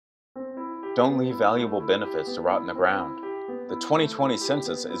Don't leave valuable benefits to rot in the ground. The 2020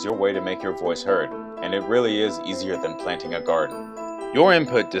 census is your way to make your voice heard, and it really is easier than planting a garden. Your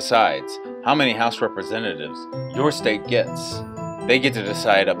input decides how many House representatives your state gets. They get to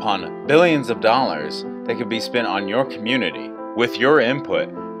decide upon billions of dollars that could be spent on your community. With your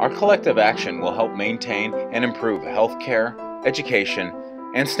input, our collective action will help maintain and improve healthcare, education,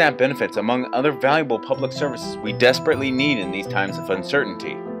 and SNAP benefits, among other valuable public services we desperately need in these times of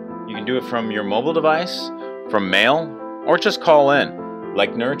uncertainty. You can do it from your mobile device, from mail, or just call in.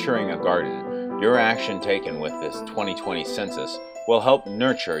 Like nurturing a garden, your action taken with this 2020 census will help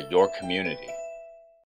nurture your community.